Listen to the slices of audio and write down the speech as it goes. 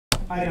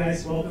Hi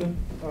guys, welcome,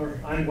 or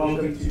I'm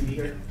welcome to be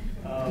here.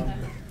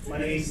 My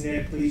name's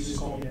Nick, please just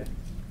call me Nick.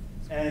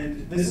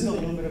 And this is a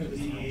little bit of a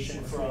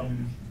deviation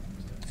from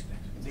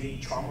the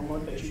trauma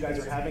month that you guys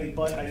are having,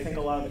 but I think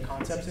a lot of the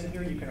concepts in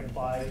here you can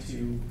apply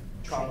to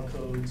trauma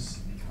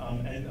codes,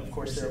 and of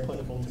course they're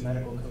applicable to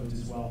medical codes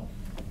as well.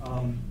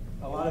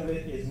 A lot of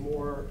it is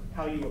more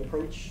how you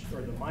approach,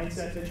 or the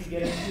mindset that you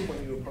get into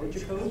when you approach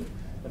a code.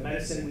 The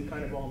medicine we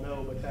kind of all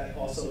know, but that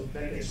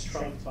gets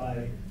trumped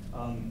by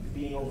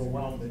being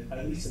overwhelmed,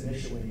 at least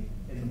initially,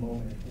 in the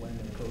moment when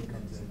the code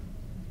comes in.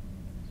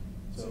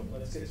 So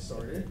let's get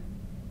started.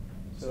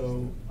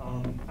 So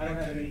I don't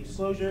have any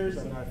disclosures,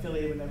 I'm not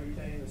affiliated with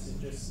everything. This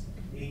is just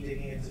me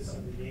digging into some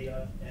of the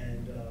data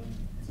and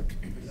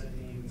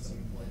presenting you with some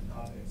important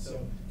topics.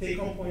 So take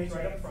home points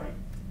right up front.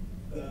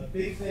 The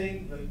big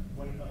thing,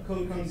 when a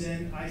code comes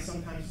in, I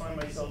sometimes find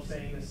myself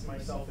saying this to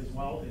myself as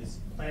well, is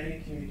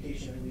planning,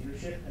 communication, and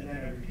leadership, and then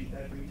I repeat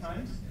that 3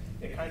 times.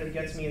 It kind of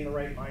gets me in the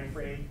right mind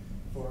frame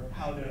for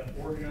how to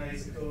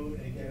organize the code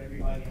and get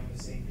everybody on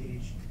the same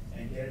page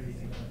and get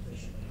everything done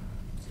efficiently.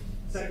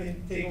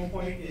 Second take-home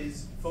point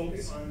is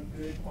focus on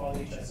good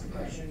quality chest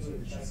compressions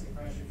with a chest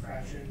compression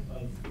fraction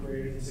of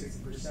greater than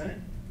 60%.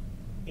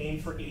 Aim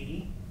for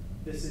 80.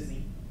 This is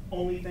the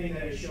only thing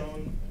that has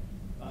shown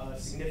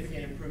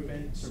significant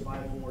improvement,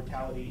 survival,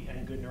 mortality,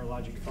 and good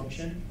neurologic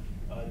function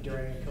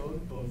during a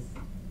code, both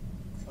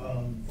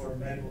for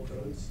medical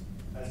codes,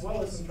 as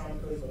well as some trauma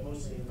codes, but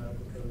mostly in the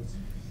medical codes.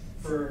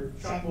 For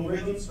tropical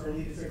rhythms,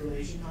 early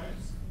defibrillation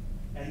times.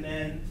 And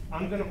then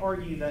I'm going to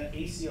argue that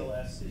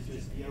ACLS is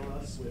just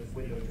BLS with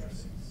window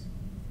dressings.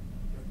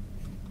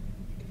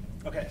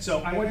 Okay,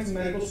 so I went to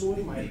medical school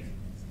with Mike,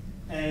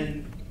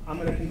 and I'm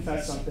going to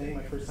confess something,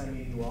 my first time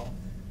meeting you all.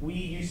 We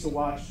used to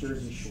watch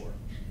Jersey Shore.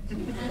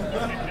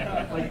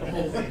 Like the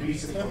whole thing. We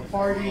used to go to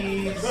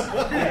parties.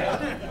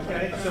 Yeah.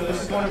 Okay, so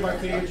this is one of our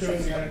favorite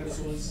shows in medical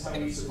school. This is how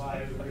we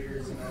survive the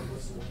years in medical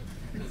school.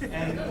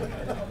 And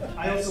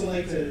I also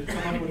like to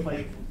come up with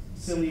like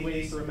silly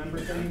ways to remember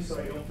things so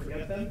I don't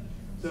forget them.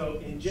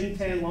 So in gym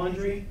tan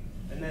laundry,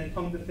 and then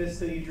pump the fist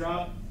till you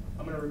drop,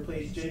 I'm going to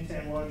replace gym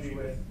tan laundry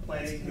with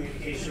planning,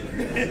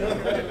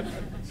 communication.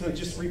 So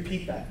just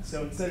repeat that.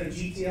 So instead of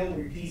GTL,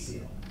 we're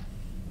PCL.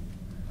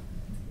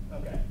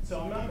 Okay, so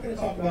I'm not going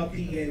to talk about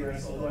PEA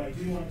rest, although I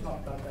do want to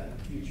talk about that in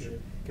the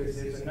future, because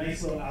there's a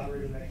nice little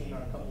algorithm that came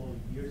out a couple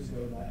of years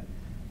ago that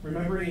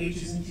remembering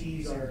H's and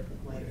T's are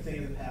like a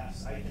thing of the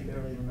past. I can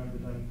barely remember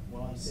them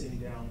while I'm sitting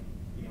down,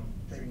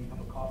 drinking a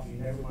cup of coffee,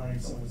 never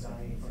mind someone's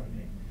dying in front of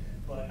me.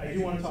 But I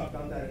do want to talk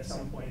about that at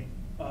some point.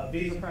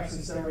 Vasopressin,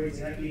 steroids,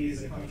 and epi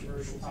is a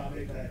controversial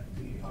topic that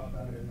we can talk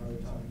about at another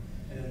time.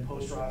 And then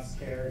post-ROS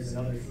care is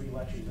another 3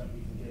 lectures that we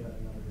can give at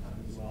another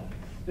time as well.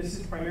 This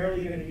is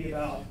primarily going to be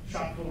about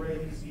tropical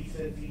rhythms,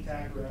 VFib,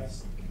 VTAC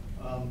rest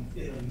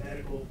in a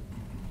medical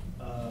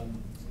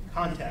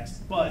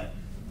context, but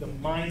the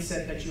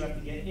mindset that you have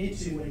to get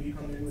into when you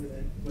come in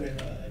with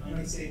an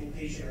unstable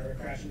patient or a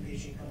crashing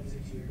patient comes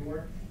into your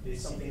door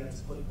is something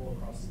that's applicable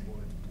across the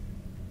board.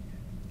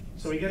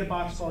 So we get a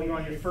box call, you're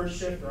on your first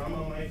shift, or I'm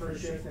on my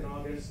first shift in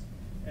August,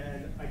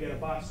 and I get a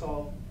box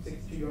call,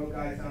 62-year-old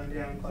guy found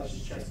down, clutched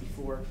his chest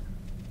before.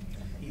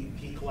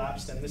 He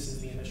collapsed, and this is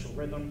the initial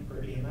rhythm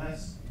for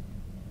EMS.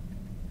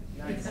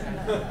 Nice.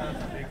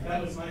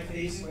 That was my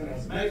face when I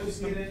was a medical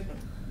student,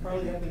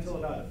 probably up until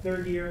about the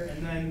 3rd year,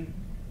 and then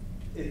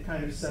it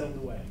kind of settled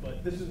away.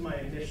 But this was my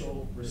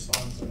initial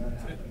response when that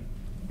happened.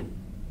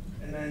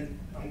 And then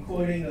I'm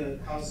quoting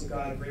the House of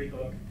God great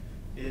book,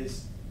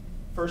 is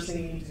first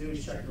thing you need to do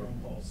is check your own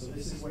pulse. So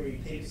this is where you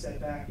take a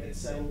step back, get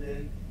settled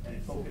in,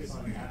 and focus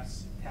on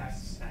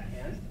tasks at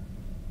hand.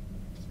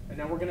 And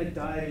now we're going to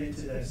dive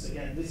into this.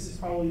 Again, this is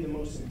probably the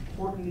most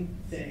important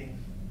thing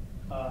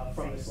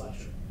from this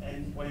lecture,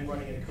 and when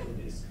running a code,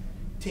 is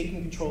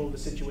taking control of the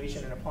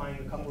situation and applying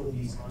a couple of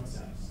these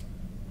concepts.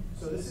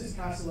 So this is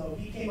Castello.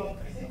 He came up,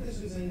 I think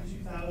this was in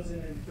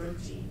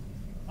 2013,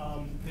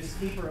 this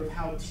paper of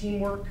how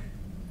teamwork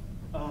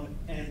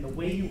and the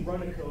way you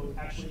run a code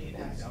actually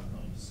impacts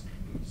outcomes.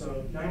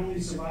 So not only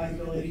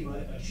survivability,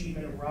 but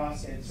achievement of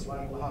ROS and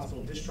survival of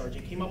hospital discharge.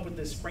 He came up with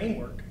this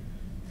framework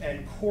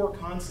and core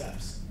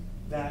concepts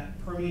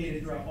that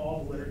permeated throughout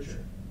all the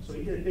literature. So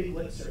he did a big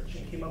lit search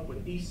and came up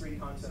with these 3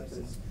 concepts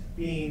as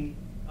being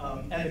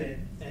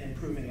evident and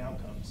improving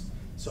outcomes.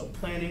 So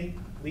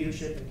planning,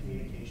 leadership, and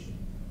communication.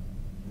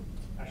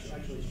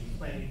 Actually it should be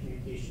planning,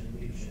 communication,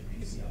 and leadership,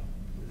 PCL,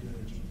 with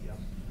another GTL.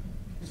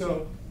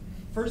 So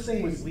first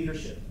thing was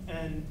leadership.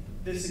 And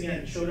this,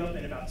 again, showed up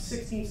in about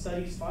 16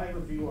 studies, 5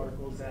 review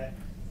articles, that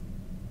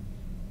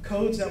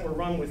codes that were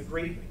run with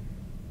great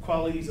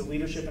qualities of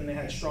leadership, and they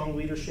had strong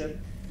leadership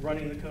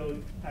running the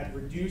code, had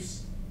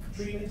reduced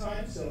treatment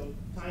time, so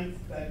time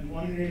that you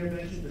wanted an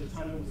intervention to the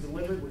time it was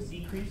delivered was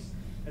decreased,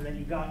 and then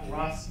you got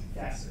ROS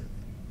faster.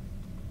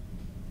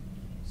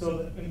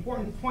 So the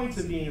important points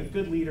of being a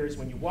good leader is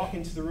when you walk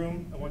into the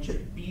room, I want you to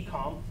be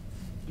calm,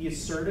 be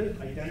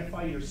assertive,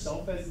 identify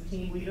yourself as the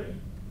team leader,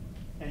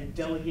 and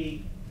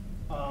delegate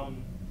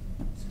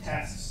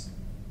tasks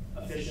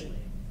efficiently.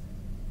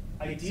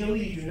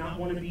 Ideally, you do not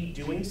want to be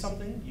doing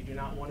something. You do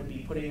not want to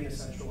be putting in a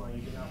central line.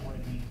 You do not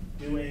want to be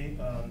doing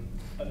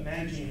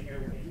managing an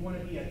airway. You want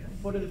to be at the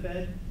foot of the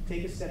bed,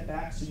 take a step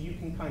back so you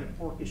can kind of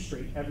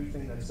orchestrate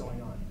everything that's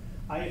going on.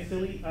 I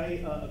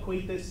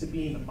equate this to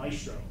being the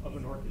maestro of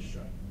an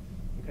orchestra.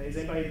 Okay, has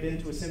anybody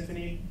been to a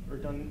symphony or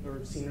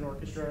seen an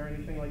orchestra or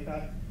anything like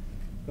that?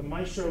 The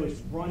maestro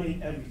is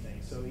running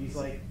everything. So he's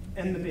like,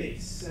 and the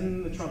bass,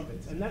 and the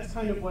trumpets. And that's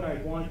kind of what I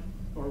want,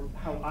 or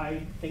how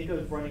I think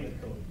of running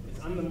a code. Is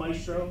I'm the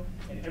maestro,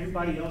 and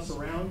everybody else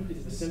around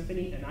is the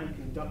symphony, and I'm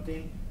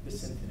conducting the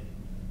symphony,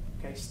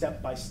 okay,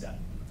 step by step.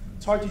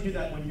 It's hard to do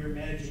that when you're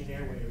managing an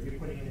airway or you're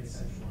putting in a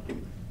central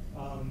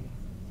line.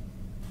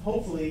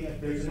 Hopefully,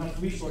 there's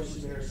enough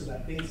resources there so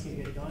that things can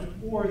get done,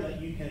 or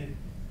that you can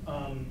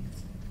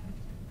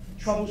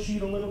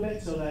troubleshoot a little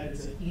bit so that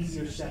it's an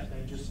easier step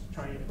than just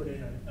trying to put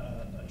in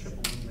a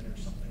triple lumen or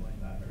something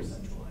like that, or a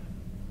central line.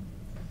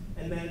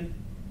 And then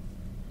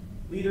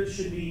leaders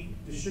should be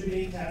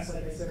distributing tasks,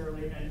 like I said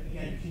earlier, and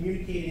again,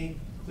 communicating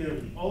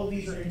clearly. All of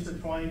these are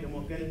intertwined, and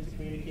we'll get into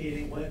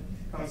communicating what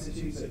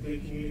constitutes a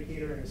good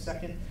communicator in a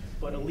second.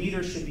 But a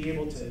leader should be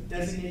able to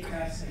designate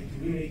tasks and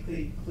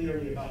communicate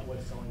clearly about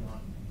what's going on.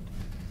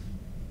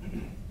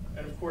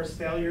 And of course,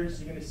 failures,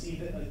 you're going to see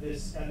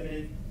this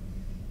evident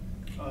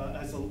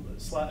as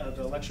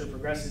the lecture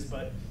progresses,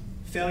 but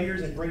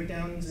failures and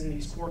breakdowns in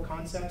these core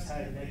concepts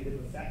had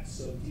negative effects,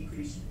 so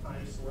decreased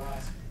times to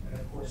ROS, and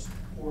of course,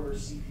 poor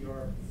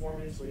CPR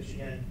performance, which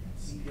again,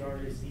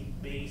 CPR is the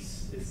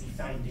base, is the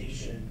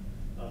foundation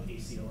of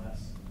ACLS.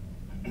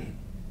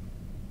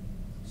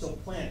 So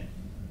plan,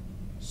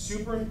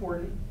 super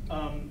important.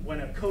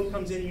 When a code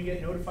comes in, you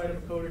get notified of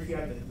a code, or if you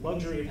have the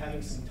luxury of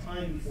having some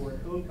time before a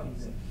code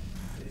comes in,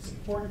 it's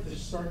important to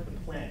start the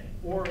plan,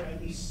 or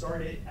at least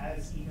start it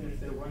as even if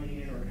they're running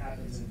in or it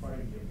happens in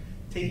front of you,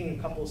 taking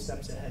a couple of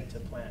steps ahead to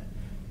plan.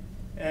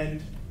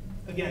 And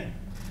again,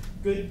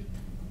 good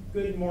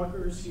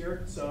markers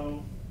here.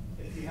 So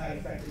if you had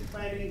effective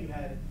planning, you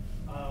had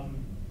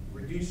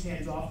reduced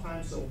hands-off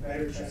time, so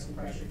better chest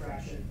compression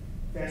fraction,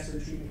 faster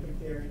treatment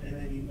compared, and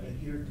then you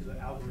adhere to the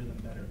algorithm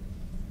better.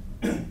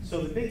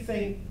 So the big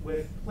thing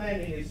with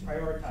planning is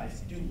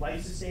prioritize. Do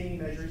life-sustaining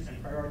measures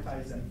and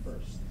prioritize them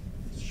first.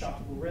 If it's a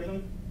shockable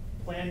rhythm,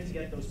 plan to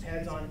get those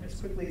pads on as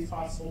quickly as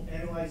possible,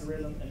 analyze the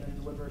rhythm, and then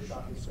deliver a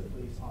shock as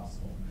quickly as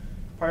possible.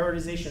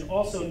 Prioritization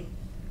also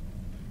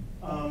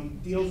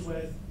deals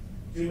with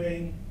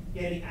getting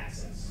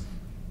access.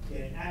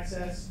 Getting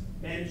access,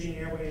 managing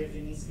airway if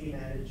it needs to be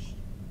managed,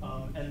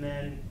 and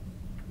then,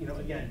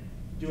 again,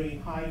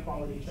 doing high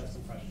quality chest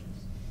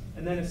compressions.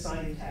 And then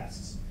assigning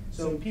tasks.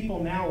 So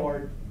people now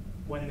are,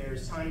 when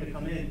there's time to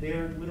come in,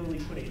 they're literally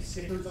putting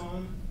stickers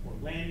on, or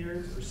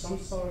lanyards, or some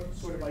sort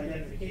of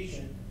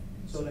identification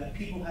so that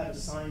people have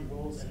assigned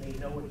roles and they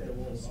know what their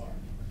roles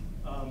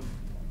are.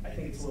 I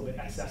think it's a little bit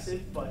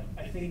excessive, but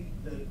I think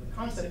the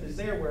concept is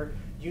there where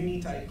you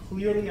need to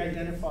clearly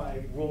identify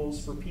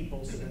roles for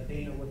people so that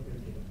they know what they're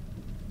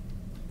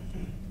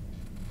doing.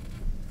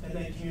 And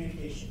then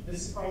communication.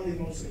 This is probably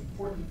the most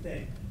important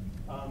thing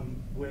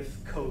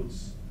with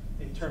codes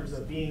in terms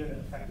of being an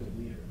effective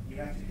leader. You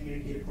have to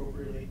communicate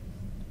appropriately.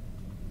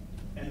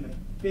 And the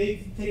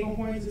big take-home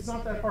points, it's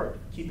not that hard.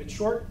 Keep it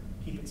short,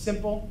 keep it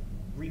simple,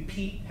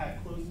 repeat,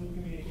 have closed-loop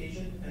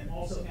communication, and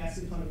also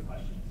ask a ton of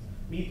questions.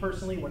 Me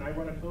personally, when I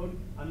run a code,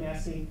 I'm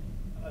asking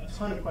a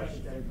ton of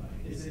questions to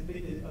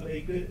everybody. Are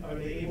they good? Are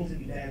they able to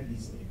be bagged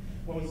easily?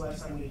 When was the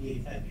last time we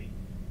gave EPI?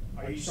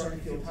 Are you starting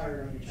to feel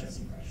tired on your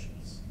chest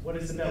impressions? What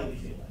does the belly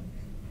feel like?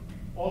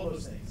 All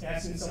those things.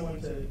 Asking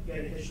someone to get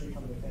a history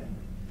from the family.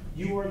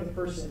 You are the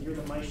person, you're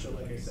the maestro,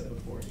 like I said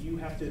before. You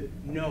have to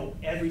know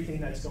everything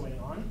that's going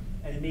on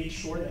and make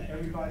sure that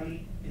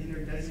everybody in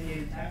their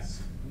designated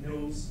tasks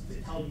knows to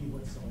tell you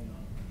what's going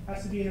on. It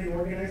has to be in an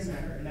organized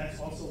manner, and that's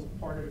also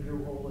part of your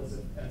role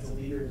as a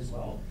leader as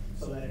well.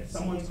 So that if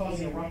someone's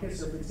causing a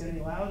ruckus or if it's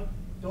getting loud,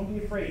 don't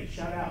be afraid,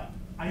 shout out.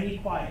 I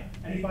need quiet.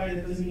 Anybody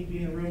that doesn't need to be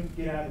in the room,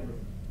 get out of the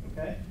room,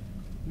 okay?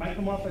 Might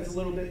come off as a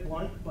little bit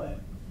blunt,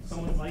 but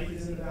someone's life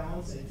is in the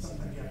balance, and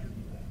sometimes you have to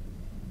do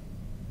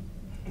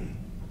that.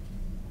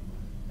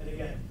 And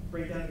again,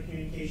 break down the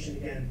communication,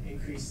 again,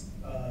 increase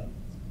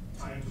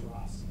time to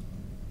ROS.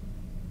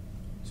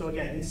 So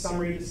again, in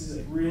summary, this is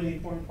a really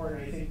important part,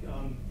 and I think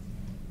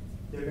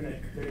they're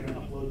gonna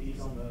upload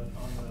these on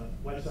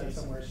the website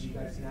somewhere so you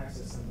guys can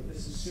access them. But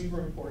this is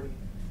super important.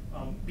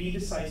 Be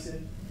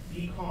decisive,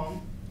 be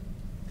calm,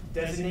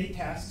 designate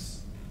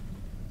tasks,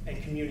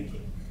 and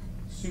communicate.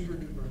 Super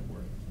duper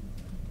important.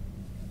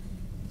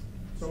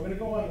 So we're gonna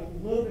go on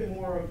a little bit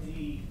more of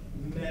the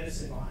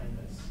medicine behind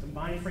this. The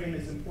mind frame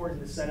is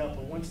important to set up,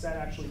 but once that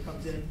actually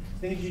comes in,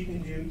 things you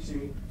can do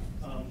to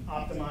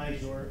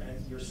optimize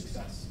your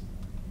success.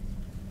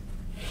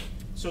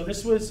 So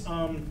this was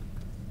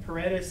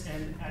Paredes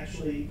and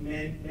actually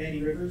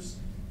Mandy Rivers,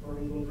 or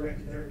legal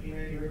directed therapy,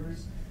 Mandy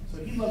Rivers.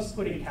 So he loves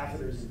putting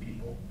catheters in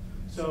people.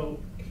 So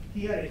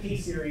he had a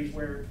case series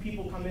where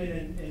people come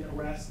in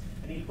arrest,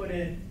 and he put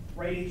in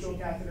right atrial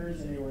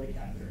catheters and aortic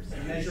catheters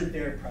and measured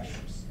their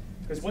pressures.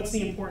 Because what's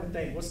the important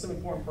thing? What's the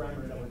important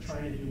parameter that we're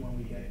trying to do when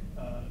we get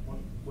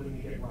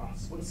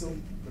ROS? What's the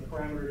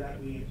parameter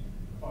that we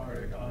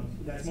are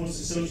that's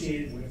most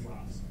associated with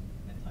ROS?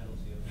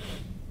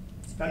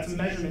 That's a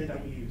measurement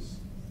that we use.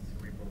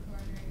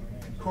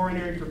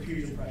 Coronary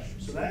perfusion pressure.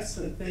 So that's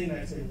the thing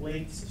that's been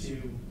linked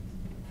to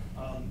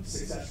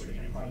success rate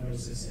and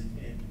prognosis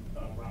in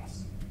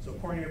ROS. So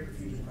coronary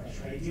perfusion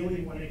pressure.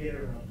 Ideally, you want to get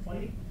it around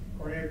 20.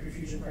 Coronary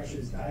perfusion pressure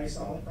is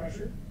diastolic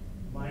pressure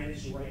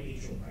minus your right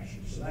atrial pressure.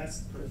 So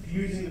that's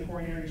perfusing the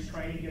coronaries,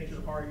 trying to get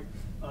your heart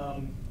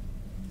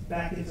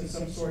back into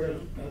some sort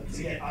of,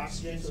 to get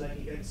oxygen so that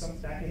you get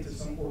back into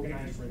some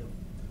organized rhythm.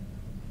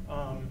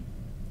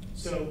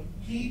 So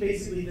he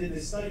basically did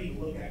this study to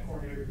look at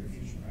coronary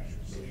perfusion pressure.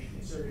 So he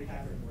inserted a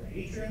catheter in the right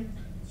atrium,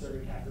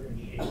 inserted a catheter in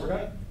the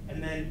aorta,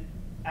 and then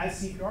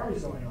as CPR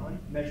was going on,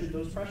 measured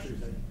those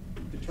pressures and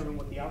determined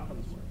what the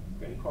outcomes were,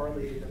 and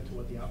correlated them to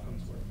what the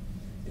outcomes were.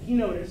 And he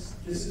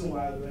noticed, this is a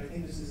while ago, I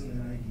think this is in the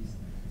 90s,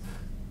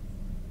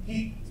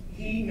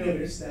 he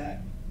noticed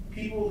that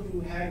people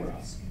who had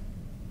ROS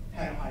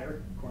had a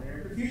higher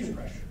coronary perfusion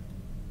pressure.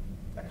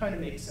 That kind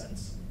of makes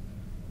sense.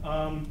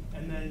 And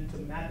then to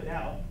map it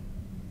out,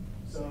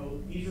 so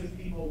these are the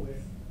people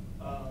with,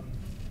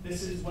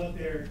 this is what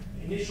their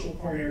initial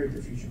coronary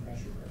perfusion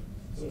pressure were.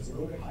 So it's a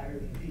little bit higher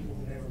than the people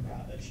who never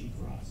achieved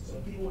ROS. So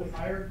people with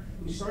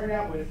who started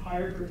out with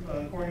higher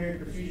coronary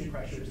perfusion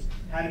pressures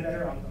had a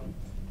better outcome.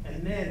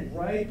 And then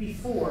right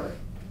before,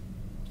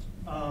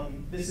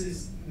 this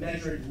is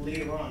measured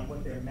later on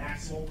what their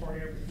maximal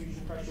coronary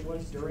perfusion pressure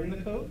was during the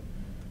code.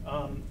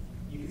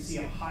 You can see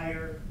a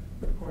higher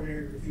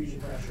coronary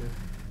perfusion pressure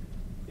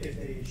if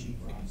they achieve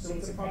ROS. So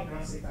it's a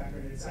prognostic factor,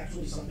 and it's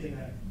actually something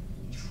that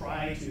we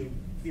try to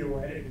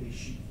theoretically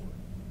shoot for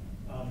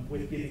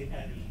with giving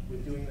epi,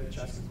 with doing the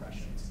chest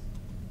compressions.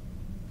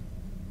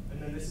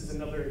 And then this is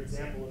another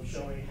example of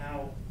showing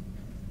how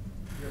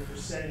your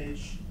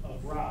percentage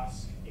of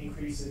ROS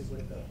increases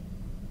with the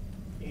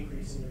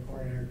increase in your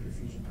coronary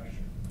perfusion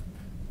pressure.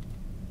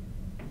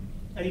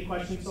 Any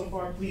questions so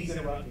far? Please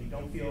interrupt me.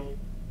 Don't feel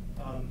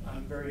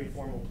I'm very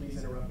informal. Please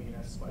interrupt me and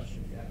ask a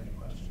question if you have any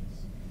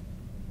questions.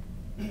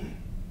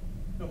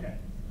 Okay,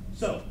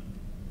 so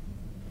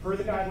per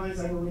the guidelines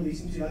that were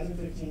released in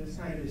 2015, this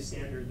kind of is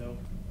standard though.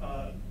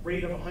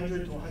 Rate of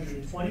 100 to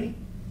 120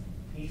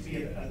 needs to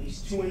be at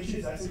least 2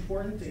 inches. That's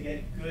important to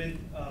get good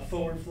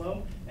forward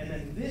flow. And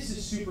then this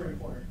is super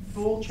important,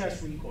 full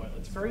chest recoil.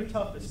 It's very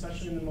tough,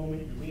 especially in the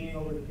moment you're leaning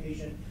over the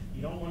patient.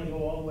 You don't want to go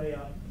all the way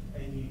up,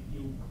 and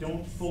you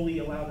don't fully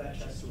allow that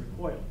chest to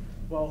recoil.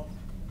 Well,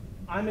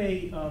 I'm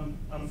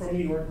from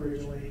New York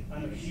originally.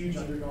 I'm a huge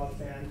Underdog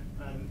fan.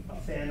 I'm a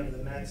fan of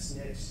the Mets,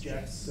 Knicks,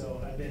 Jets,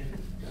 so I've been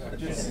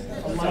just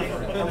a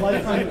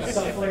lifetime of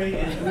suffering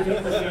and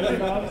rooting for the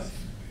Underdogs.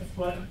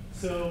 But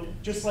so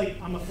just like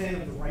I'm a fan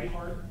of the right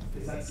heart,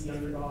 because that's the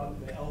underdog.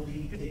 The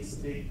LV takes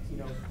the big,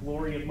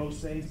 glory of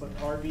most things, but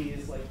RV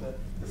is like the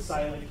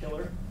silent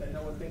killer that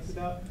no one thinks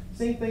about.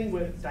 Same thing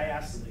with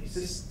diastole.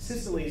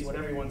 Systole is what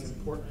everyone's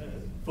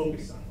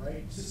focused on,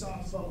 right?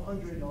 Systole above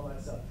 100 and all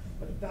that stuff.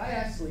 But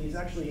diastole is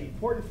actually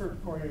important for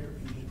coronary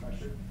perfusion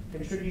pressure,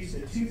 contributes to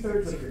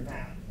 2/3 of your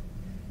nap.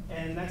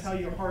 And that's how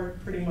your heart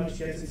pretty much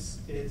gets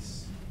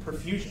its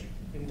perfusion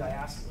in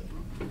diastole.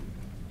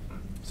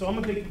 So I'm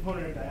a big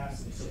proponent of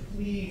diastole, so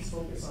please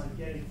focus on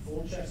getting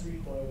full chest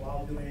recoil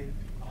while doing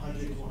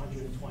 100 to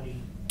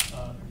 120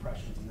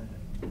 compressions in the hip.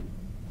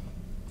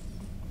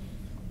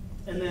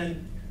 And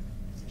then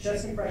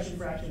chest compression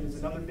fraction is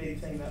another big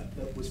thing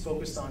that was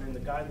focused on in the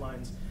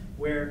guidelines,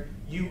 where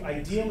you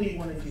ideally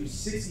want to do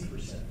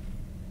 60%,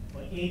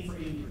 but aim for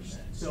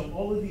 80%. So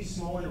all of these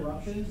small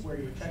interruptions where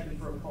you're checking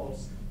for a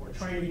pulse, or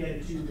trying to get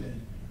a tube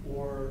in,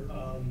 or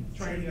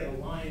trying to get a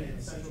line in,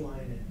 a central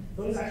line in,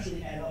 those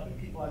actually add up, and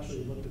people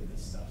actually looked at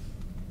this stuff.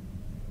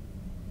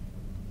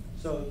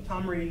 So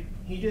Tom Reed,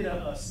 he did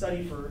a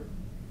study for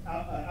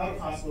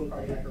out-of-hospital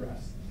cardiac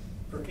arrest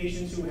for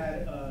patients who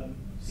had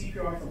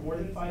CPR for more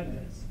than 5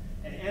 minutes,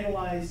 and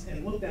analyzed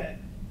and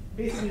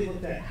basically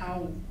looked at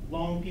how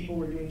long people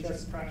were doing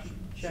chest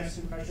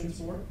compressions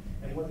for,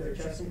 and what their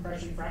chest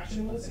compression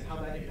fraction was, and how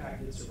that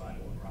impacted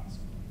survival and ROS.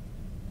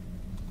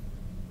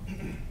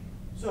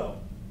 So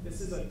this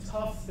is a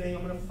tough thing.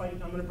 I'm going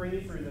to bring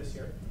you through this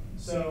here.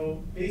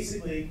 So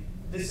basically,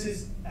 this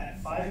is at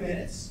 5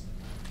 minutes.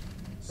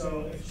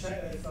 So if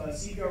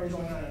CPR was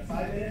going on at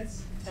 5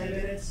 minutes, 10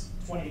 minutes,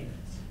 20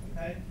 minutes.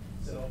 Okay?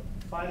 So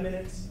 5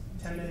 minutes,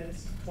 10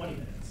 minutes, 20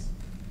 minutes.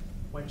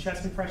 When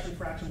chest compression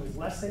fraction was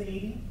less than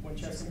 80, when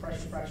chest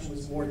compression fraction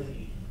was more than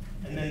 80.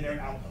 And then their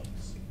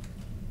outcomes.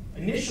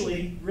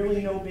 Initially,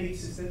 really no big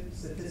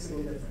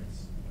statistical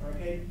difference.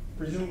 Okay?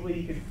 Presumably,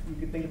 you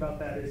could think about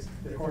that as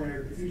the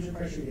coronary perfusion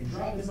pressure didn't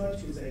drop as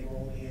much because they were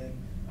only in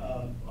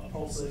a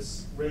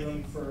pulseless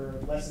rhythm for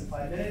less than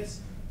 5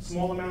 minutes.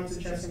 Small amounts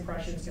of chest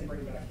compressions can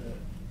bring back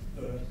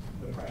the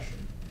pressure.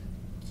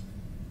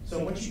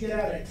 So once you get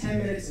out at 10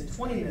 minutes and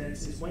 20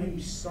 minutes is when you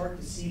start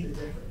to see the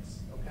difference.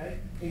 Okay?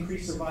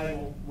 Increased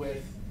survival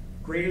with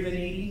greater than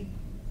 80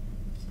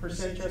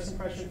 60% chest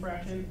compression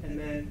fraction, and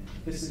then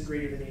this is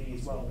greater than 80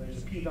 as well. There's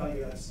a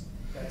p-value that's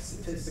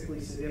statistically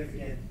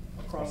significant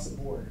across the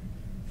board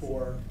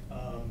for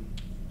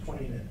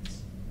 20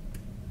 minutes.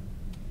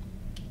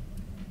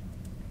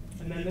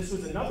 And then this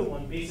was another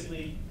one,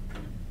 basically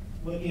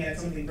looking at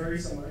something very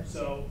similar.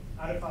 So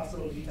out of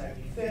hospital GTAC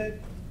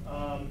fit,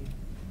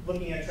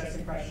 looking at chest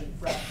compression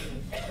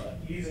fraction, but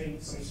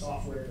using some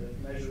software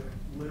to measure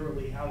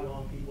literally how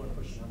long people are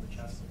pushing on the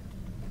chest.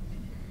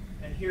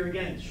 And here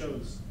again, it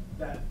shows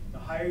that the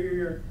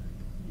higher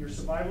your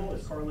survival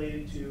is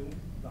correlated to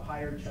the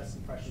higher chest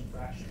compression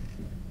fraction.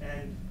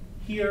 And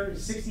here,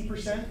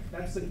 60%,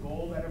 that's the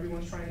goal that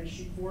everyone's trying to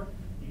shoot for.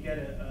 You get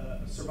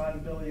a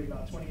survivability of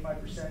about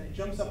 25%. It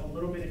jumps up a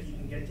little bit if you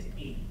can get to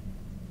 80.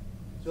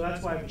 So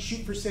that's why we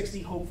shoot for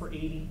 60, hope for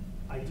 80.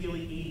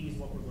 Ideally, 80 is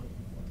what we're looking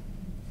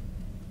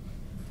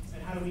for.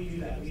 And how do we do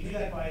that? We do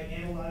that by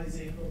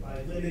analyzing,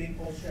 by limiting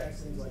pulse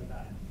checks, things like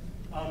that.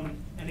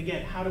 And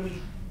again, how do we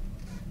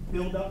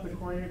build up the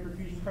coronary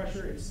perfusion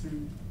pressure? It's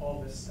through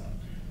all this stuff.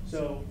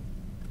 So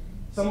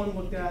someone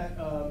looked at,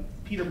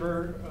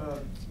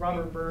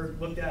 Robert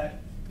Berg looked at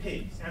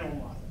pigs, animal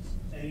models,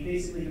 and he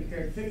basically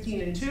compared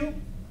 15 and 2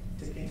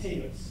 to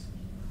continuous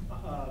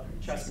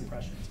chest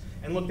compressions,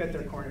 and looked at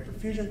their coronary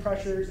perfusion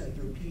pressures and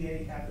through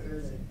PA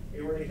catheters and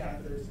aortic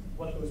catheters,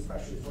 what those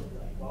pressures look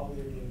like while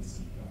they were doing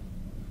CPR.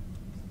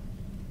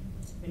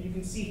 And you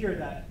can see here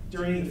that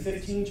during the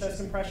 15 chest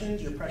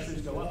compressions, your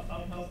pressures go up,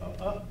 up, up,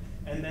 up, up,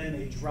 and then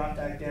they drop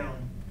back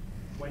down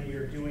when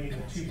you're doing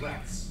the 2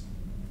 breaths,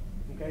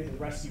 okay, the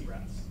rescue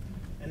breaths.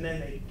 And then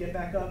they get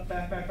back up,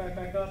 back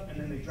up, and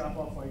then they drop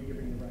off while you're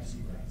giving the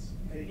rescue breaths,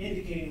 okay,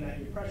 indicating that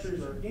your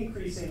pressures are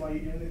increasing while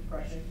you're doing the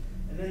compression,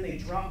 and then they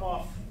drop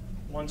off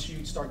once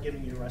you start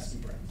giving your rescue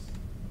breaths.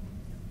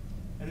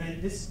 And then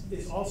this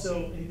is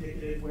also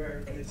indicative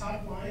where the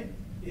top line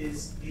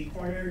is the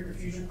coronary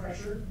perfusion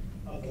pressure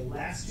of the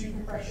last 2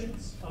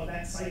 compressions of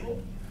that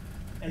cycle,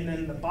 and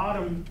then the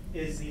bottom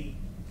is the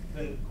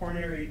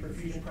coronary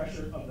perfusion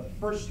pressure of the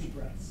first 2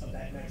 breaths of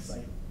that next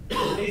cycle.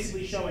 So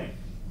basically showing,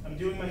 I'm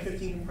doing my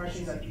 15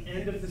 compressions at the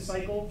end of the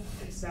cycle,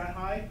 it's that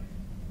high,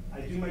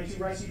 I do my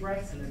 2 rescue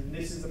breaths, and then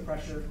this is the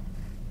pressure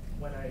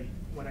when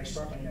I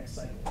start my next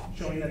cycle,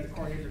 showing that the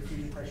coronary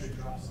perfusion pressure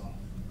drops off.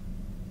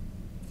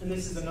 And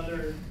this is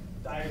another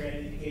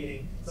diagram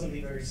indicating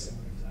something very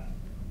similar to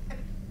that.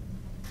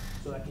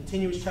 So that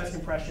continuous chest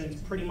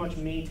compressions pretty much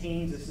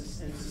maintains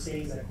and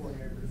sustains that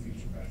coronary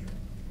perfusion pressure.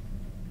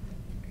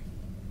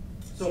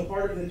 So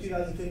part of the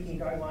 2015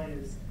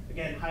 guideline is,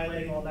 again,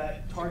 highlighting all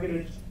that,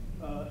 targeted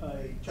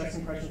a chest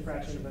compression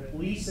fraction of at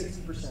least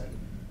 60%.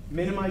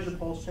 Minimize your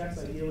pulse checks,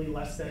 ideally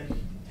less than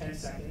 10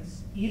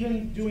 seconds.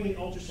 Even doing the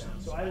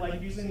ultrasound. So I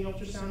like using the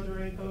ultrasound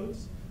during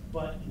codes,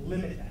 but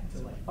limit that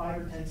to like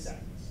 5 or 10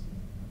 seconds.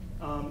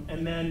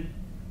 And then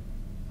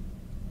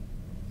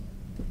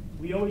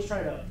we always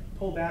try to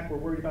pull back. We're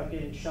worried about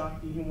getting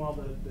shocked even while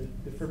the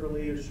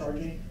defibrillator is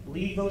charging.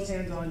 Leave those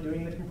hands on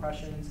doing the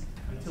compressions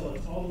until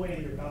it's all the way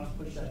and you're about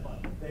to push that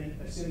button. Then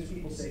as soon as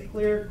people say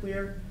clear,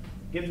 clear,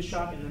 give the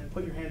shock and then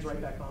put your hands right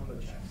back on the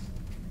chest.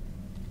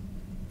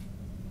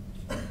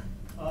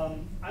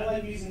 I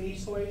like using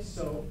these toys,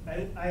 so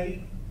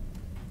I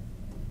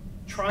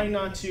try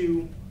not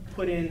to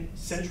put in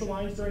central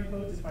lines during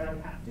codes if I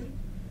don't have to.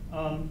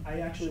 I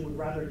actually would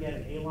rather get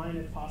an A line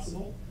if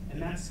possible,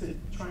 and that's to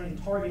try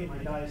and target my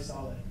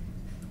diastolic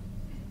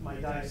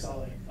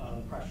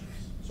pressures.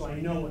 So I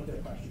know what their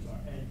pressures are,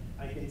 and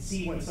I can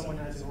see when someone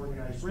has an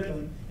organized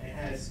rhythm and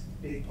has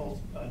big pulse,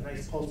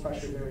 nice pulse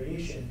pressure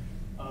variation,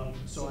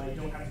 so I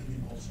don't have to do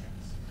pulse checks.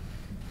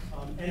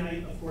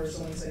 And of course,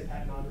 someone said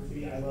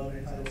capnography. I love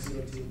end-tidal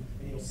CO2,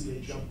 and you'll see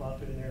it jump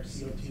up in their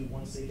CO2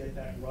 once they get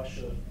that rush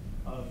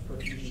of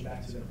perfusion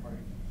back to their heart.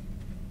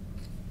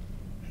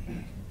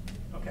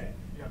 Okay,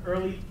 yeah,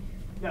 early,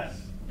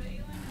 yes? The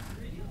A-line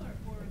is radial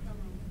or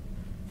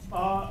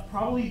femoral?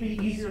 Probably be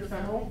easier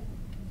femoral.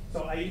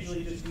 So I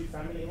usually just do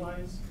femoral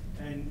A-lines,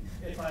 and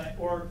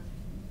or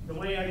the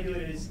way I do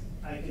it is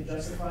I can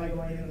justify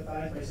going in the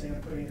thighs by saying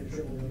I'm putting in a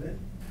triple lumen,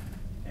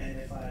 and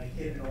if I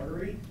hit an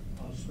artery,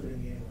 I'll just put it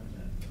in the A-line.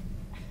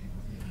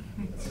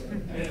 And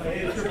if I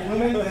hit a triple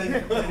lumen, then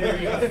there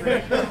you go.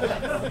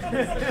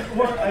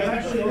 Or I've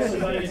actually also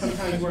done it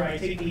sometimes where I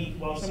take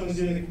while someone's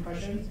doing the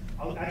compressions,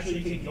 I'll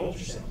actually take the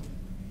ultrasound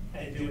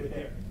and do it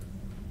there.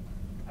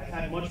 I've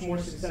had much more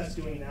success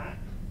doing that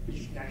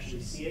because you can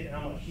actually see it, and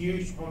I'm a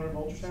huge proponent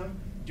of ultrasound,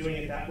 doing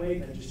it that way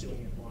than just doing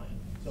it blind.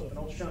 So if an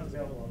ultrasound is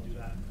available, I'll do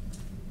that.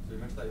 So you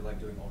mentioned that you like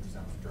doing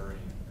ultrasounds during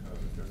code.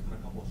 There's been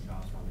a couple of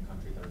shops around the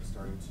country that are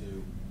starting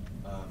to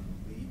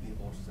lead the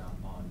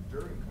ultrasound on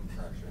during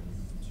compressions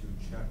to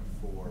check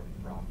for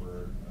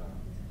proper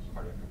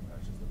cardiac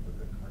compressions with a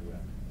good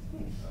cardiac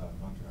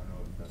function. I don't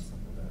know if that's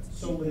something that's...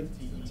 So with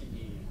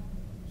TE.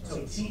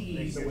 So TE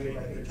is the way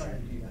that they're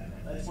trying to do that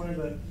now. That's one of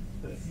the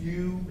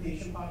few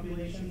patient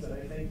populations that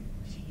I think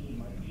TE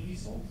might be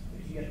useful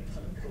if you get a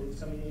ton of codes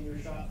coming in your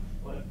shop.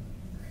 But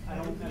I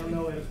don't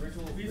know if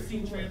we've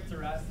seen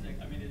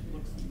transthoracic. I mean, it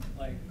looks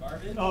like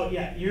garbage. Oh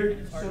yeah,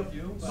 it's hard to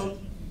do. But so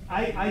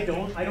I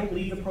don't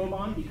leave the probe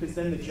on because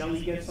then the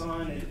jelly gets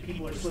on and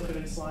people are slipping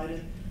and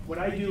sliding. What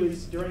I do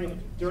is during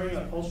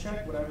a pulse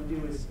check, what I would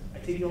do is I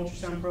take the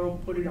ultrasound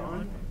probe, put it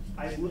on,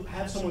 I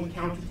have someone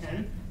count to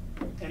 10,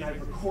 and I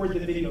record the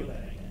video that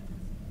I get.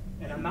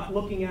 And I'm not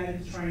looking at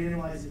it to try and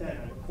analyze it then.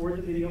 I record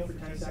the video for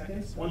 10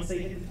 seconds. Once they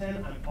hit the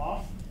 10, I'm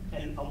off,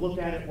 and I'll look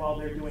at it while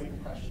they're doing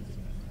compressions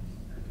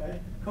again. Okay?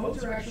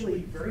 Codes are actually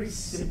very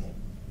simple.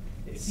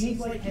 It seems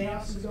like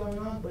chaos is going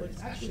on, but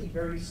it's actually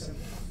very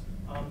simple.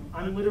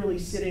 I'm literally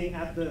sitting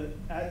at the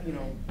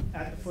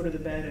foot of the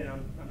bed, and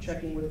I'm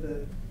checking with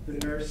the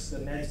nurse, the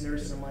meds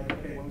nurse, and I'm like,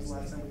 okay, when was the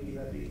last time we gave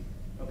that beat?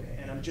 Okay,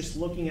 and I'm just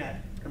looking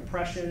at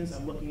compressions,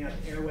 I'm looking at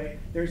the airway.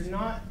 There's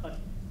not a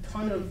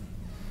ton of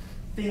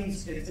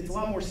things, it's a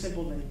lot more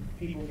simple than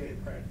people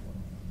get credit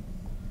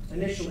for.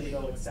 Initially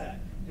though, it's that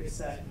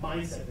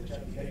mindset that you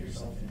have to get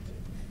yourself into.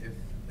 If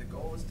the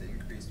goal is to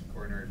increase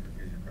coronary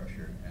perfusion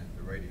pressure and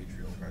the right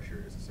atrial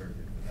pressure is a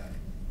surrogate for that,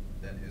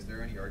 then is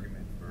there any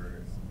argument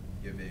for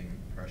giving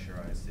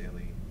pressurized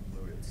saline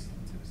fluids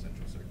to the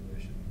central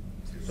circulation?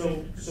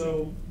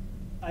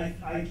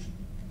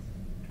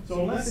 So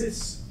unless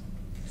it's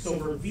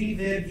for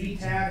VVID,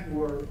 VTAC,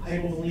 or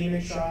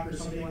hypovolemic shock or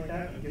something like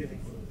that, I'm giving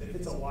fluid. If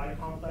it's a wide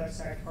complex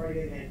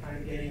tachycardia and kind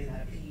of getting in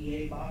that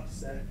PEA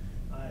box that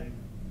I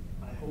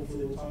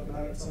hopefully will talk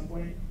about at some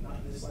point, not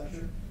in this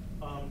lecture,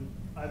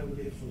 I would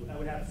give fluid. I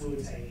would have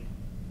fluids hanging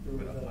through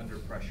But under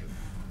pressure?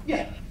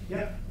 Yeah.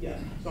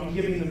 So I'm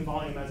giving them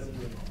volume as I'm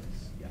doing all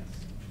this. Yes.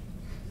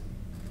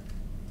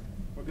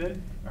 We're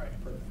good? All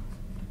right, perfect.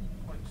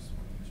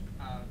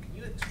 Can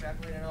you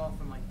extrapolate at all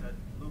from like the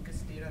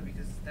Lucas data,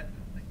 because that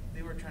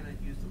they were trying to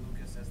use the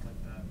Lucas as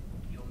like the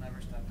you'll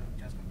never stop doing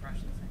chest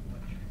compression thing,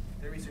 but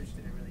their research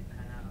didn't really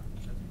pan out.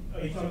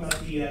 Are you talking about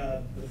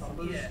the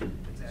thumpers? Yeah,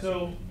 exactly.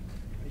 So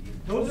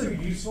those are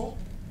useful,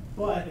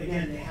 but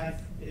again,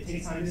 it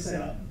takes time to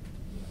set up,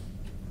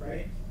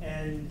 right?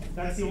 And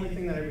that's the only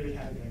thing that I really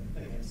have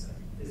against them,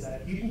 is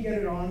that you can get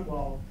it on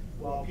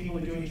while people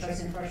are doing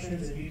chest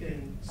compressions and you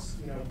can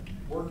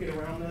work it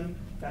around them,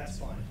 that's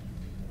fine.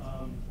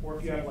 Or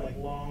if you have like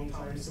long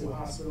times to a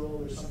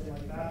hospital or something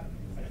like that,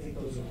 I think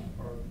those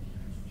are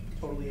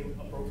totally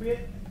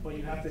appropriate, but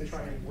you have to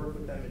try and work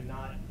with them and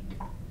not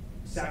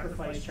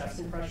sacrifice chest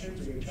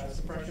compressions or your chest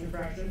compression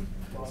fraction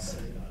while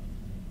setting it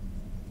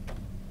up.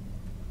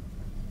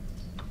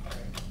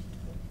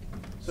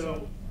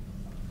 So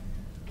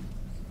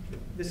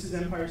this is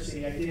Empire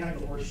City. I did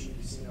have the horseshoe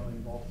casino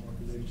in Baltimore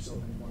because they just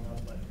opened one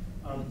up, but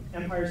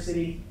Empire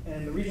City,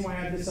 and the reason why I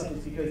have this up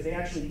is because they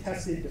actually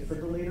tested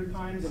defibrillator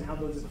times and how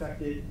those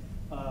affected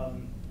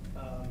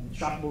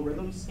shockable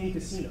rhythms in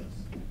casinos.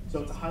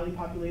 So it's a highly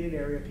populated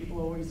area, people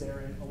are always there,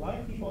 and a lot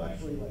of people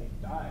actually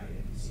die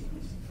in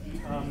casinos.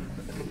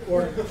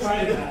 Or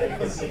try to die in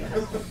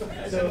casinos.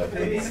 So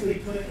they basically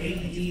put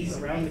AEDs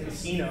around the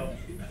casino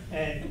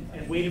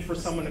and waited for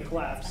someone to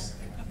collapse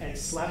and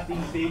slapped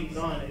these babies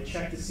on and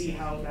checked to see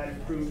how that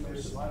improved their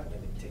survival.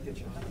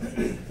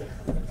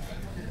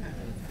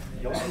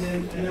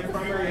 And their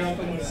primary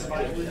outcome was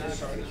survival with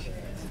discharge.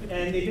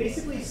 And they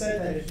basically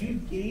said that if you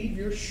gave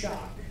your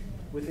shock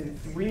within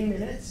 3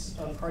 minutes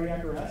of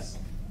cardiac arrest,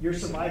 your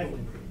survival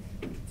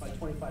improved by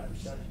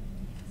 25%.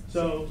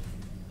 So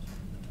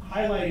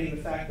highlighting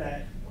the fact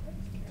that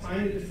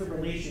time to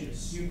defibrillation is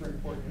super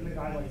important, and the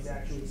guidelines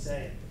actually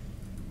say,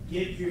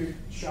 give your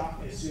shock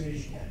as soon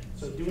as you can.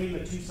 So doing the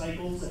 2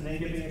 cycles and then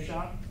giving a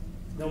shock,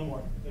 no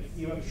more. If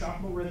you have a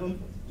shockable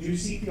rhythm, do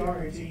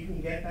CPR until you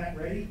can get that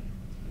ready,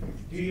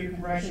 do your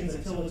compressions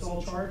until it's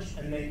all charged,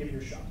 and then give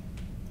your shock.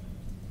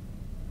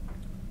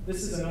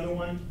 This is another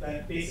one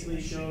that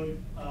basically showed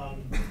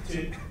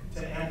to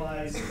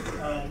analyze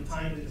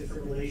time to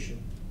defibrillation.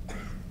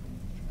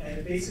 And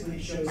it basically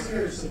shows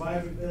here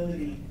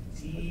survivability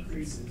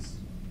decreases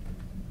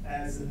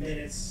as the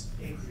minutes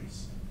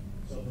increase.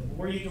 So the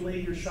more you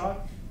delay your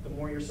shock, the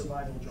more your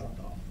survival dropped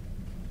off.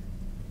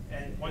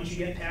 And once you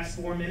get past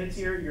 4 minutes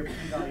here, your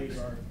p-values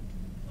are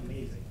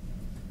amazing.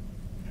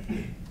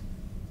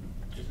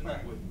 Isn't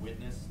that with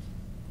witnessed,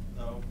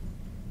 though?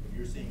 If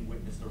you're seeing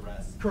witnessed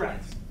arrest?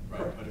 Correct. Right,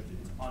 correct. But if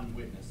it's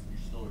unwitnessed, you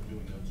still are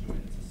doing those 2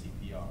 minutes of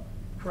CPR.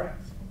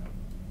 Correct.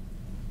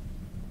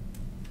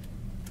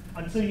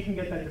 Until you can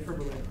get that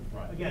defibrillator.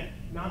 Right. Again,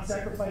 not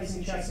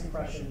sacrificing chest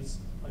compressions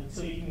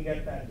until you can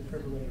get that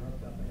defibrillator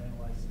hooked up and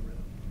analyze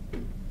the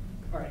rhythm.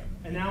 All right,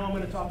 and now I'm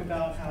going to talk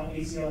about how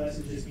ACLS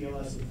is just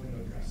BLS with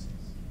window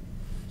dressings.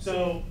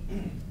 So,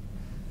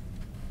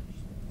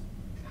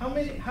 how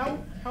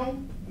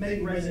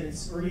many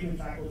residents or even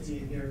faculty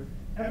in here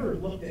ever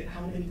looked at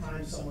how many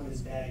times someone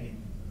is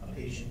bagging a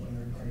patient when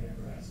they're in cardiac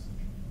arrest?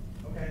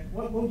 Okay,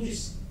 what would you,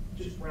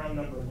 just round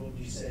number, what would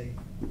you say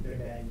they're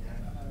bagging at?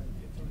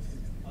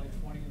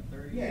 Like 20 and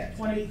 30? Yeah,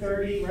 20,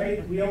 30,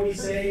 right? We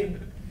always say,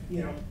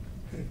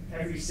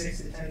 every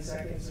 6 to 10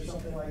 seconds or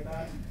something like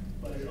that,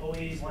 but it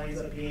always winds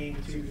up being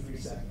 2 to 3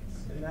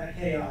 seconds. And that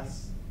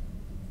chaos,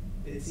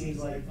 it seems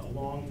like a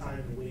long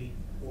time to wait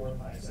 4 or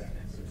 5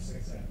 seconds or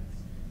 6 seconds.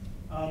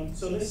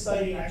 So this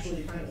study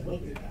actually kind of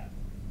looked at that.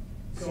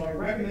 So our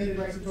recommended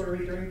respiratory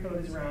rate during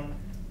code is around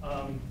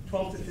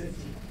 12 to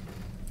 15.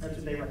 That's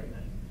what they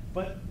recommend.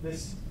 But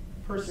this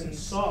person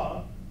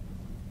saw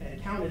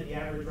and counted the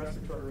average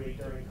respiratory rate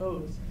during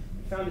codes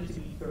and found it to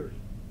be 30,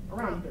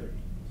 around 30.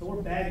 So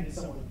we're bagging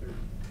someone at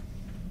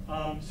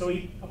 30. So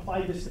he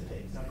applied this to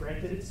pigs. Now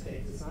granted it's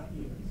pigs, it's not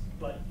humans,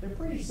 but they're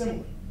pretty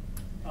similar,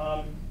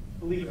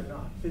 believe it or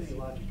not,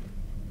 physiologically.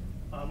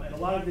 And a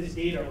lot of this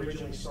data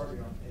originally started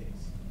on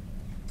pigs.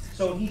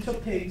 So he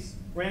took pigs,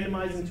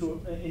 randomized them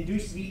to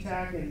induced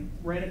VTAC and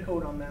ran a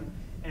code on them,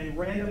 and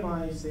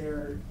randomized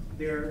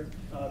their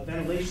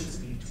ventilation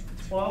speed.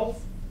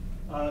 12,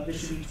 this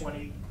should be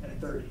 20,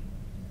 and 30.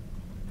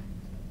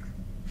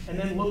 And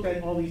then looked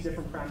at all these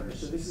different parameters.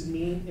 So this is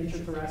mean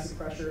intrathoracic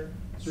pressure,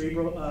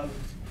 cerebral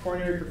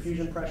coronary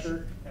perfusion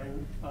pressure,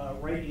 and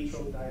right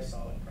atrial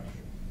diastolic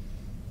pressure.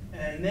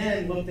 And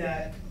then looked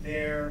at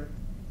their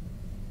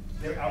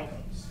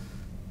outcomes.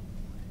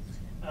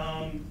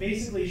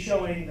 Basically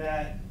showing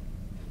that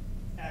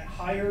at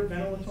higher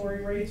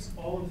ventilatory rates,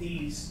 all of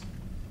these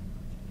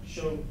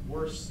showed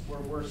worse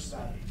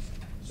values.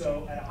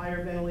 So at a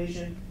higher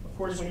ventilation, of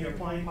course, when you're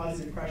applying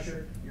positive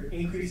pressure, you're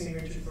increasing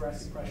your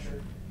intrathoracic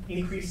pressure,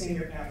 increasing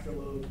your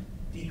afterload,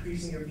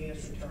 decreasing your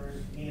venous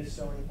return, venous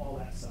filling, all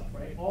that stuff,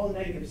 right? All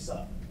negative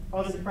stuff.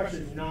 Positive pressure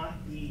is not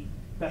the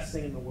best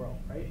thing in the world,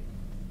 right?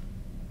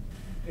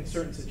 In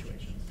certain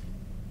situations.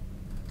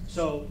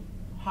 So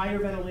higher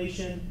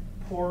ventilation,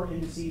 poor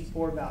indices,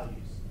 poor values.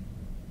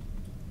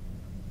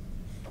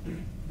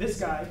 This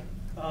guy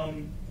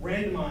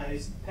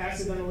randomized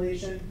passive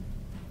ventilation,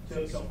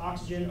 so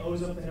oxygen,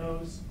 O's up the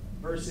nose,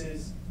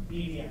 versus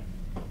BVM.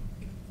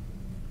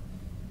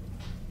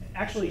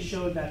 Actually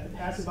showed that the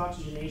passive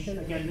oxygenation,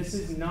 again, this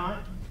is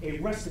not a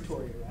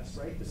respiratory arrest,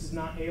 right? This is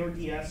not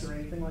ARDS or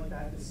anything like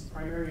that. This is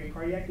primarily a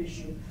cardiac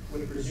issue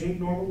with presumed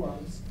normal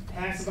lungs.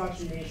 Passive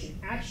oxygenation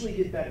actually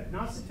did better.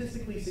 Not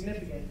statistically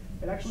significant,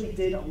 it actually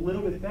did a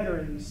little bit better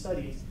in these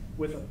studies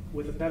with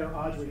a better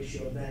odds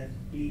ratio than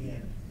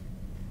BVM.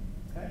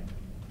 Okay?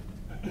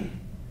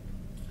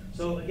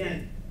 So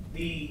again,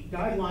 the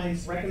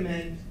guidelines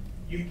recommend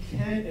you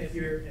can, if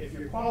you're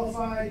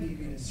qualified, you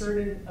can insert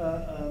in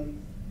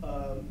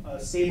a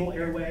stable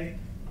airway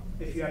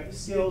if you have the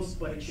skills,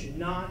 but it should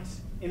not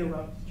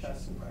interrupt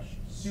chest compression.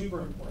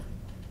 Super important.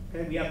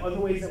 Okay, we have other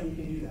ways that we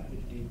can do that. We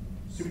can do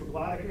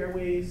supraglottic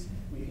airways.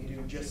 We can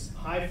do just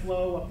high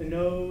flow up the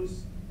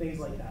nose, things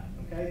like that.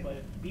 Okay,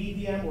 but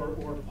BVM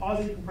or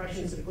positive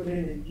compressions to put in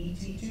an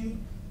ET tube,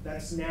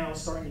 that's now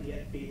starting to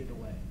get faded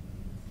away.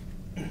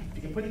 If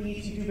you can put an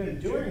ET tube in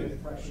during the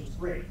compression, it's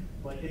great,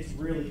 but it's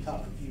really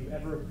tough. If you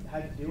ever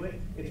had to do it,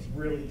 it's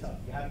really tough.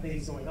 You have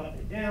things going up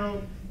and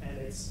down, and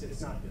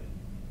it's not good.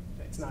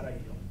 It's not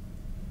ideal.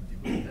 Do you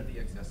believe that the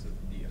excess of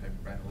the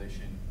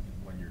hyperventilation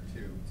when you're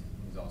tubed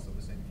is also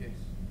the same case?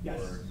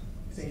 Yes, or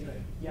same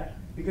thing. Yeah,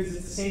 because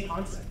it's the same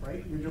concept,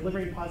 right? You're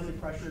delivering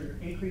positive pressure,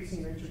 you're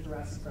increasing your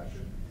intrathoracic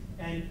pressure,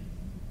 and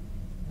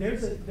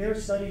there are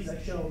studies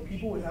that show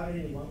people without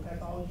any lung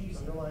pathologies,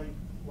 underlying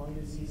lung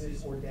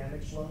diseases or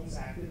damaged lungs,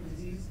 active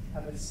disease,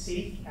 have a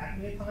safe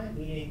apnea time,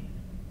 meaning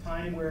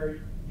time where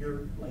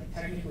you're like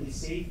technically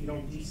safe, you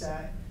don't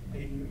desat,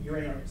 and you're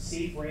in a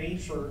safe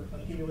range for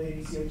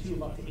accumulating CO2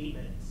 of up to 8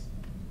 minutes.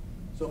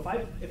 So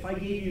if I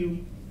gave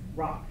you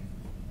rock,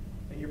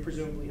 and you're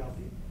presumably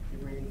healthy,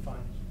 you're breathing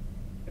fine.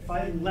 If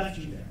I left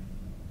you there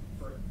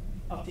for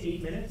up to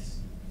 8 minutes,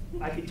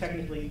 I could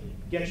technically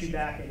get you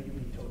back and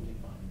you'd be totally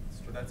fine.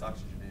 So that's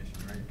oxygenation,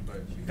 right?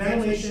 But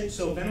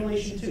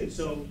Ventilation too.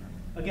 So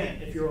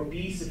again, if you're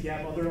obese, if you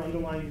have other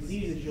underlying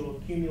diseases, you'll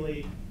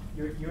accumulate.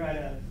 You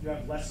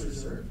have less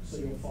reserve, so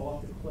you'll fall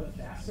off the cliff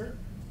faster.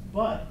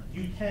 But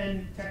you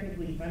can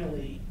technically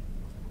ventilate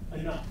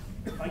enough.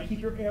 If I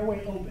keep your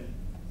airway open,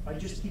 if I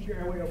just keep your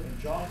airway open,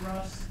 jaw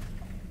thrust,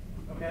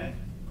 okay,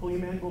 pull your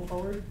mandible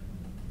forward,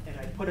 and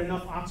I put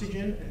enough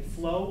oxygen and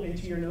flow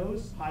into your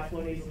nose, high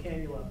flow nasal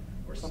cannula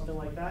or something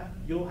like that,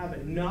 you'll have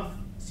enough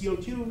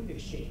CO2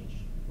 exchange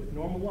with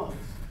normal lungs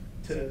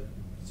to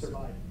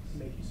survive, to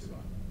make you survive.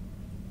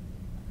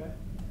 Okay?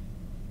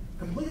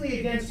 Completely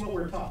against what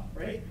we're taught,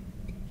 right?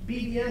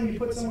 BVM, you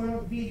put someone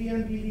on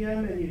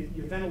BVM, and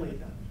you ventilate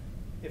them.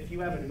 If you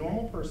have a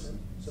normal person,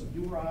 so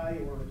you or I,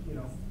 or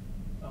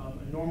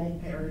a normal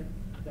parent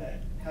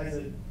that has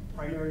a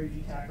primary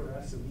VTAC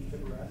arrest or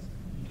VFib arrest,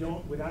 you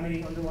don't, without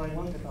any underlying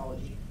lung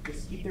pathology,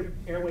 just keep their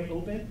airway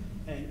open,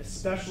 and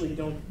especially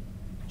don't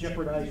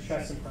jeopardize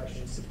chest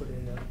impressions to put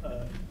in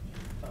an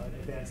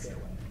advanced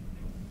airway.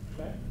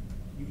 Okay?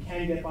 You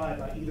can get by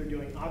either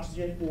doing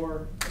oxygen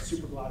or a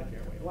supraglottic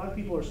airway. A lot of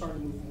people are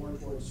starting to move more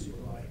towards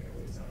supraglottic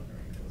airways now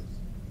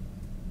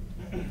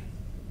during codes.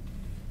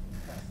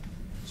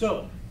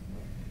 So,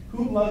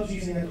 who loves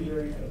using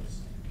epidural codes?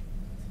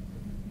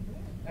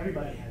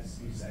 Everybody has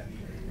used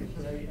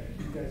epidural, right?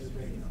 You guys are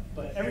big enough.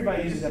 But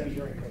everybody uses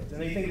epidural codes,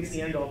 and they think it's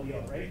the end-all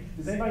be-all, right?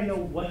 Does anybody know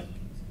what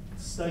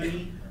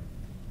study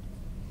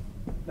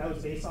that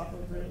was based off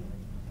of, really?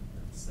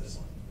 It's this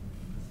one.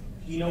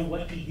 Do you know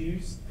what he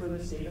used for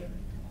this data?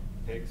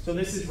 Pigs. So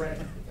this is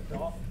red.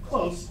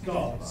 Close,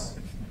 dogs.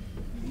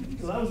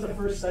 So that was the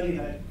first study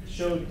that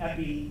showed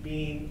epi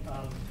being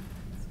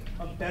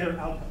a better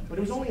outcome, but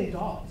it was only in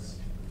dogs.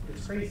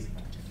 It's crazy.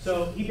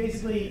 So he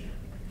basically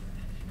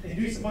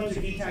induced a bunch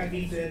of VTAC,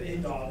 VFib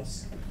in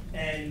dogs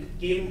and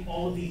gave them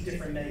all of these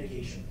different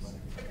medications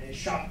and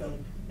shocked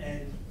them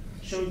and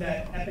showed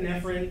that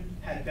epinephrine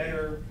had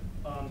better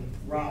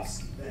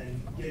ROSC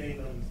than giving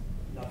them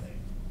nothing,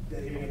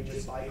 than giving them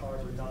just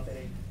bicarb or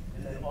nothing,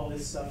 and then all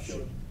this stuff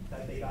showed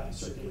that they got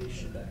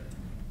circulation better.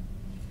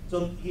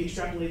 So he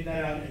extrapolated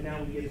that out, and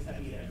now we give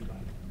epi to everybody.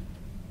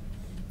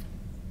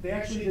 They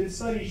actually did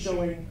studies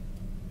showing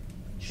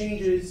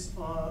changes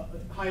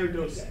higher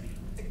dose epi,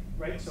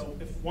 right? So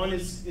if 1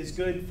 is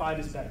good, 5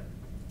 is better,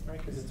 right?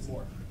 Because it's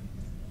more.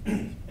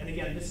 And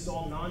again, this is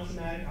all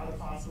non-traumatic, out of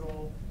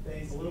hospital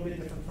things, a little bit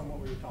different from what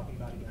we were talking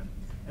about again.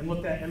 And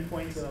looked at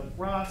endpoints of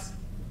ROSC,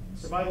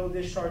 survival of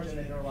discharge, and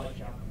then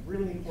neurologic outcome.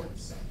 Really important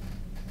stuff.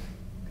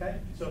 Okay?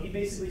 So he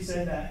basically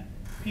said that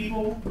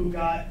people who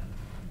got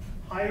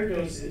higher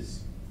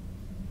doses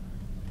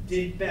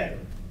did better,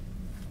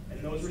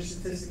 and those were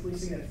statistically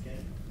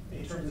significant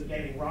in terms of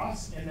getting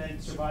ROSC and then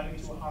surviving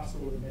to a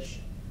hospital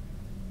admission.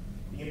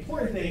 The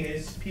important thing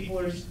is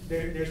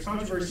there's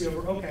controversy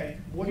over, okay,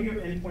 what are your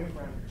endpoint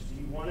parameters?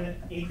 Do you want to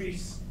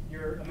increase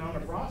your amount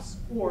of ROSC,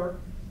 or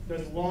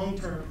does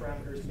long-term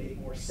parameters make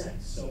more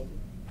sense? So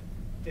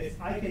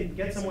if I can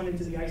get someone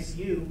into the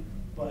ICU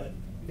but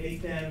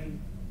make them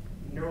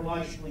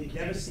neurologically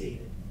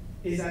devastated,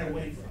 is that a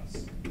win for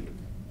us?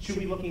 Should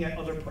we be looking at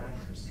other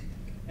parameters?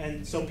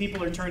 And so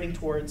people are turning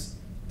towards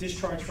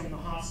discharge from the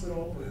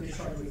hospital or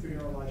discharge with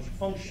neurologic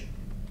function.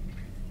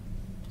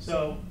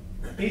 So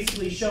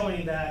basically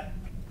showing that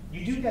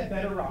you do get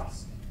better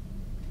ROSC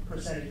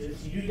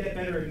percentages, you do get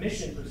better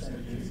admission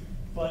percentages,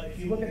 but if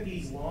you look at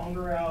these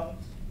longer out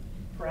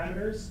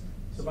parameters,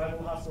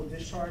 survival hospital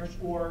discharge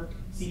or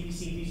CBC,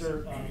 these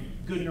are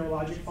good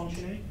neurologic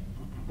functioning,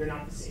 they're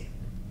not the same.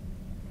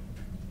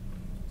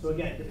 So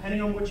again,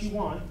 depending on what you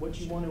want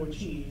to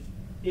achieve,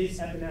 is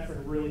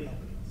epinephrine really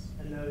helping us?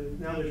 And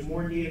now there's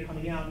more data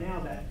coming out now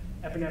that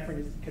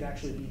epinephrine could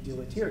actually be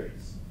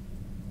deleterious.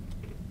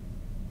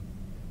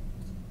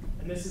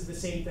 And this is the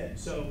same thing.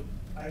 So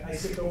I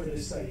skipped over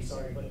this study,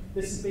 sorry, but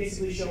this is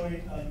basically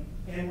showing,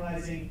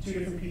 analyzing 2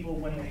 different people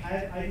when they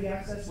had IV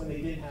access, when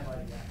they didn't have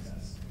IV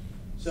access.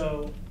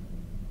 So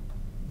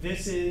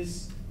this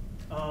is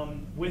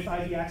with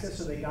IV access,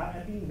 so they got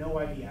epi, no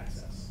IV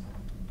access.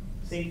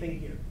 Same thing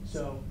here.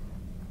 So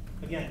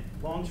again,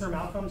 long-term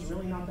outcomes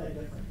really not that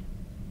different,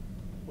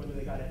 whether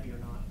they got epi or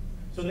not.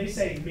 So they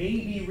say may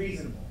be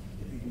reasonable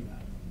if you do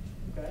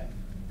that, okay?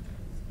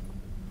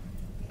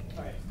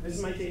 All right, this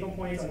is my take-home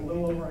points. I'm a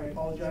little over, I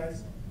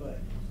apologize, but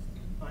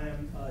I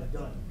am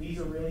done. These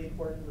are really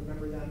important,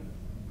 remember them.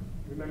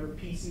 Remember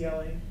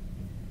PCLing,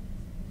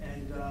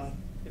 and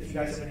if you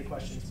guys have any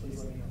questions, please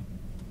let me know.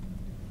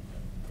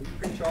 Are you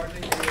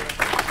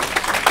pre-charging?